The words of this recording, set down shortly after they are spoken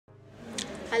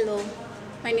Hello,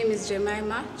 my name is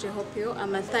Jemima Jehopio.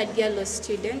 I'm a third-year law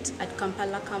student at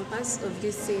Kampala campus of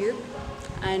UCU,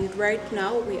 and right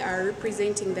now we are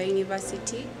representing the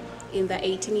university in the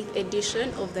 18th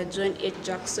edition of the John H.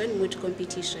 Jackson Moot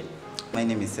competition. My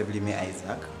name is Seblime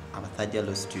Isaac. I'm a third-year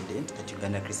law student at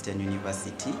Uganda Christian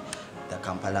University, the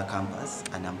Kampala campus,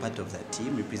 and I'm part of the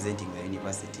team representing the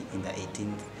university in the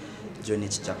 18th John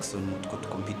H. Jackson Moot Court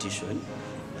competition.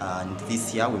 And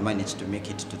this year we managed to make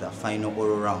it to the final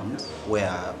oral round,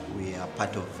 where we are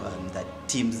part of the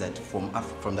teams that from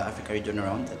the Africa regional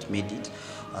round that made it.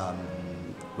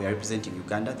 We are representing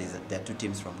Uganda. There are two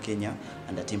teams from Kenya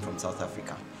and a team from South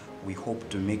Africa. We hope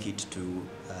to make it to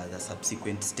the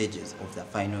subsequent stages of the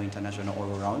final international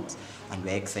oral rounds, and we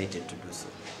are excited to do so.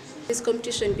 This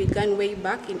competition began way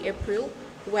back in April,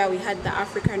 where we had the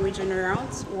African regional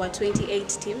rounds, were 28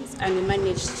 teams, and we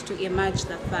managed to emerge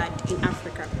the third in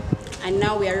Africa. And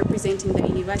now we are representing the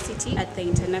university at the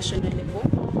international level.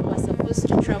 We were supposed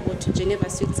to travel to Geneva,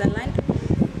 Switzerland,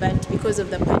 but because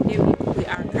of the pandemic, we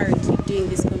are currently doing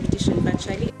this competition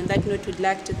virtually. On that note, we'd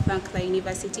like to thank the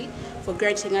university for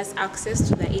granting us access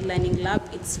to the e-learning lab.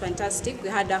 It's fantastic. We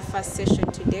had our first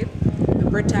session today. We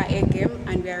brought our A game,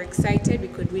 and we are excited we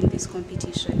could win this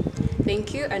competition.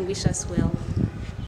 Thank you and wish us well.